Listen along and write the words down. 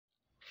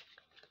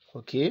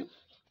Okay,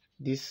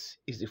 this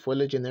is the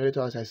Fuelless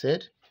generator. As I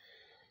said,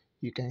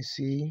 you can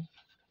see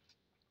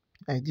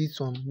I did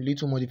some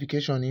little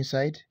modification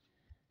inside.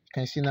 You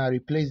can see now I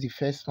replaced the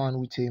first fan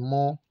with a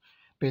more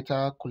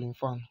better cooling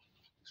fan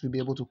to be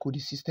able to cool the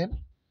system.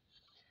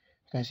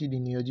 You can see the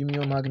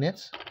neodymium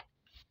magnet,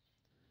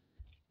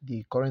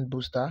 the current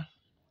booster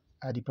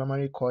at the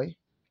primary coil,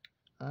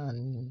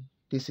 and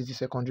this is the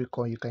secondary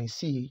coil. You can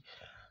see,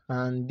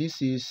 and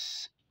this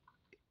is,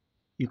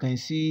 you can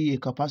see a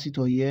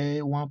capacitor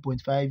here,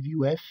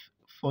 1.5 UF,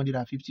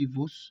 450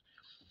 volts,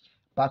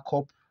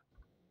 backup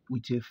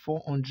with a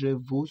 400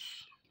 volts,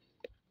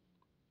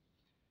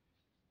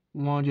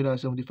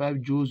 175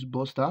 joules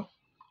booster.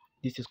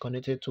 This is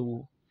connected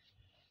to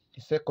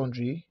the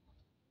secondary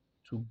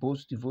to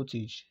boost the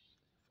voltage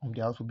from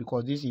the output,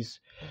 because this is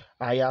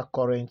higher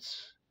current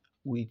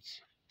with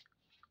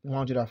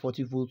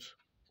 140 volts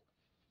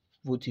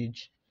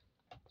voltage.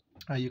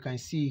 And you can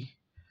see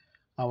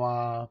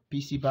our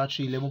PC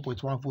battery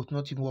 11.1 volt,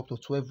 not even up to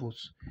 12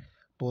 volts,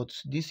 but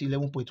this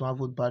 11.1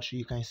 volt battery,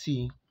 you can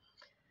see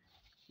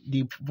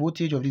the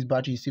voltage of this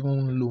battery is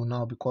even low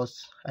now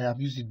because I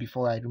have used it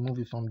before. I removed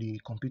it from the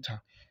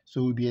computer,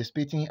 so we'll be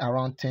expecting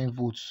around 10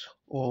 volts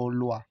or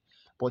lower.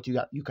 But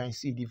you can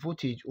see the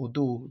voltage,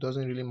 although it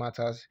doesn't really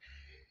matter,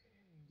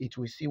 it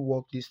will still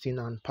work this thing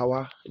and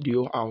power the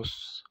whole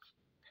house.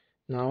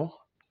 Now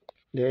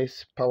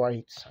let's power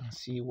it and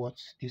see what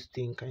this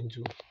thing can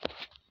do.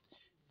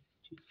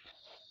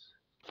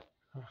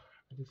 I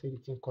just said the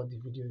thing cut the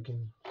video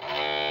again. You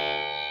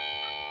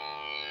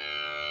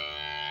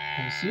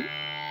can see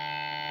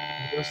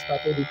I just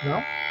started it now.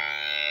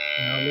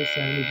 Now let's see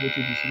how many voltage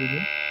is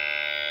reading.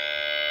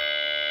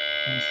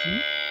 You can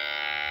see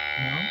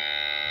now.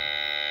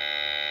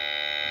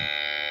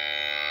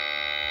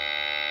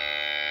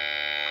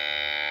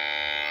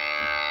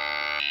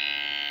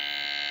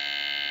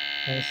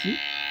 You can see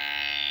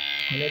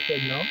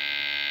connected now.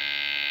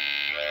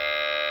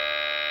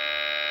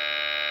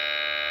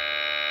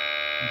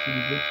 You see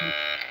the voltage.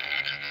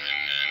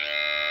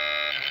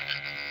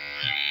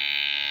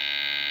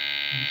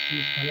 You see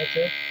it's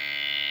connected.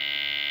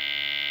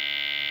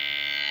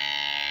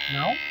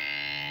 Now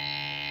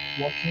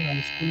working and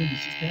it's cooling the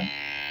system.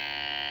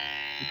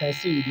 You can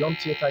see the home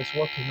theater is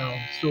working now.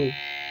 So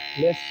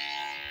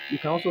you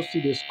can also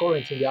see there's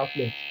current in the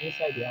outlet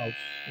inside the house.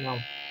 Now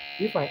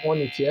if I on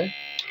it here,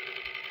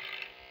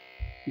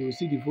 you will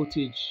see the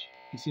voltage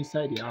is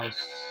inside the house.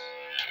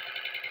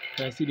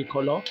 You can see the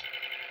color.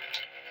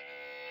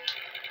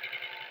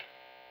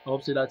 I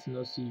hope that did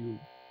not see you.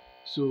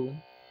 So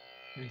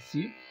I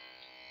see.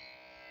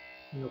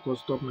 I'm not gonna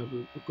stop my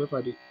video.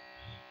 You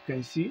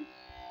can see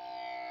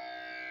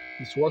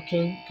it's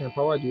working, can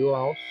power the whole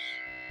house,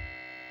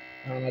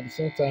 and at the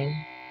same time,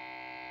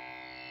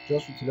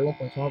 just with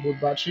 11.1 volt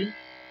battery.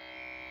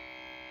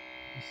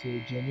 It's a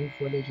genuine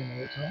Fuelless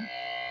generator.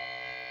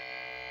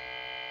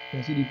 You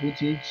can see the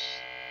voltage is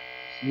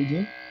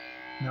reading.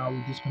 Now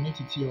we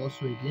disconnect it here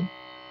also again,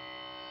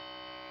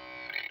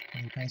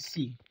 and you can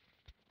see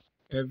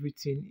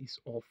everything is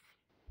off.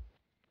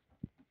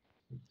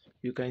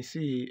 You can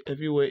see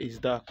everywhere is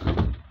dark.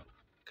 You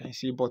can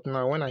see, but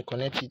now when I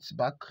connect it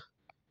back,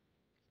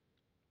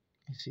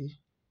 you see.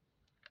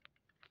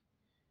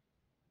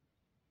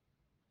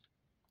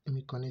 Let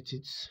me connect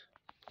it.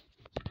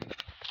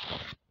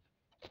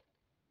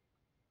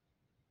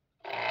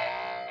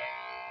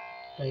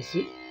 Can you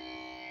see?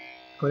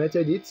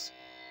 Connected it.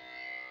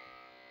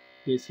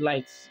 There's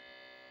lights.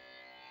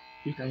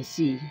 You can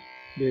see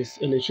there's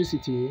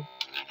electricity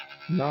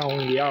now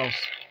in the house,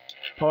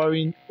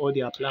 powering all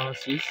the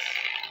appliances.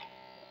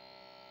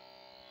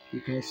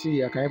 You can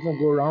see I can even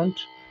go around.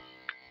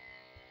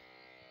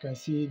 You can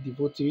see the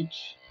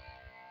voltage.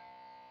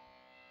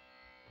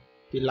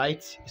 The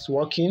light is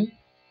working.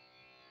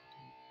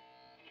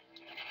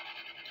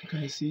 You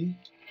can see.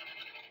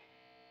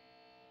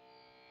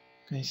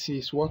 You can see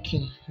it's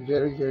working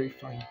very, very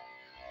fine.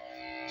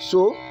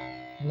 So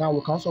now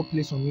we can also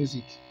play some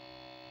music.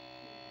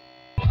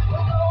 You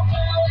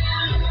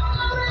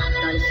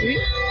can see.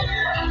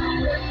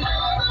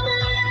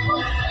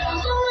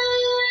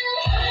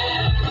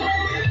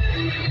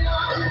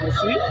 You can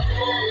see.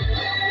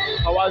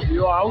 Powers the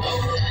whole house.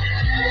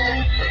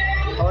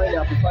 Power the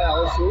amplifier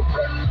also.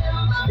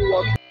 Still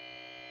working.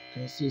 You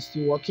can see it's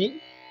still working.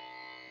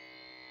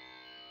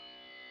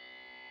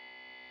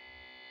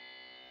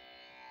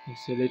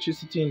 There's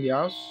electricity in the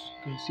house.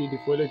 You can see the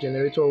Fuelless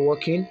generator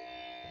working.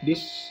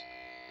 This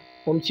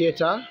home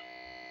theater,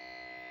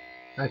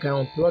 I can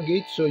unplug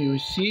it so you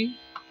see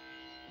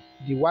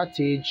the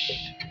wattage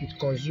it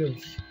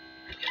consumes.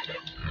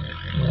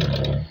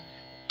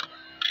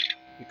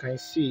 You can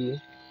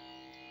see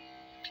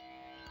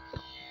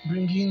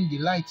bringing the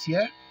lights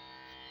here.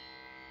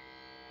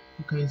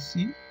 You can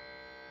see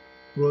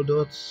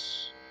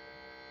products,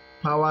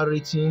 power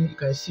rating. You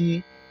can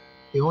see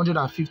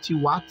 150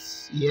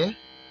 watts here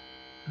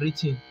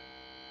rating.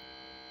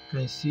 You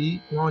can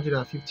see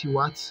 150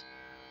 watts,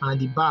 and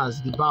the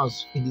bars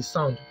in the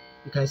sound,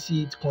 you can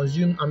see it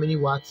consume how many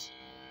watts?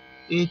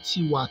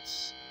 80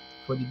 watts.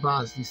 for the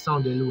bars, the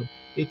sound alone,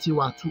 80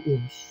 watt 2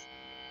 ohms,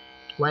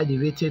 while the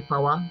rated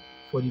power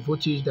for the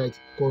voltage that it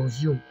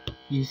consumes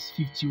is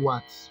 50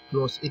 watts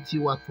plus 80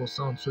 watt for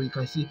sound. So you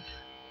can see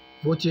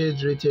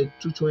voltage rated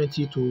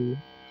 220 to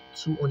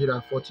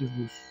 240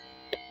 volts.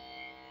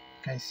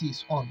 You can see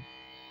it's on.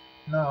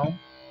 Now,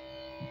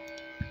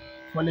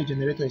 Fuelless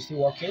generator is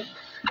still working.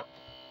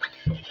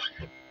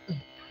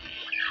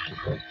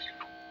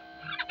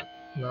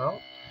 Now,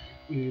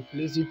 we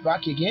place it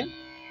back again.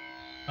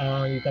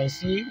 You can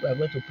see we are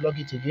going to plug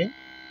it again.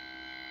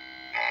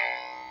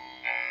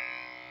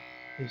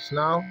 It's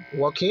now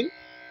working.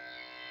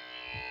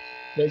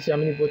 Let's see how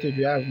many voltage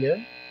we have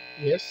here.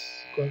 Yes,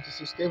 current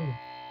is stable.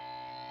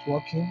 It's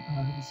working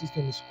and the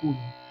system is cool.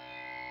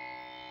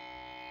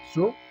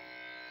 So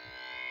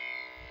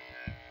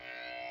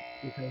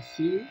you can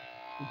see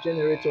the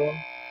generator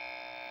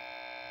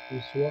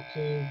is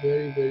working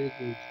very good.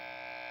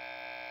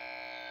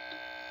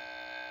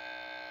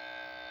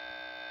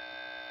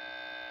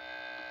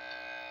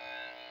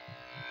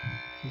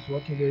 It's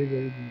working very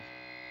good.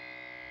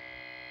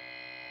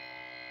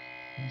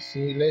 You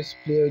see, let's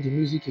play the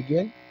music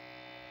again.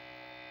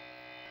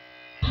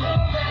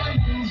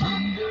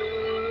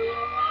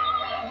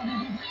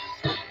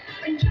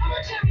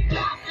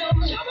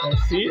 You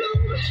see,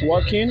 it's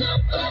working.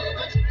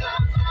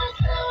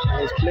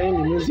 And it's playing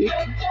the music.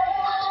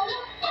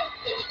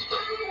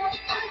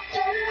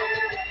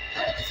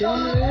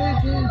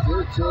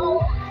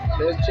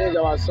 Let's change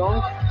our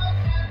song.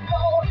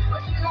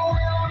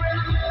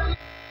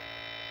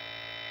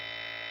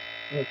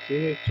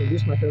 Okay, so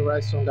this is my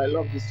favorite song. I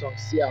love this song,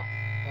 Sia,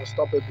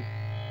 Unstoppable.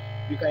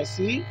 You can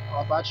see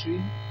our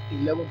battery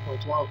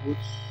 11.1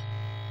 volts.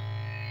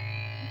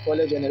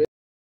 Fuelless generator.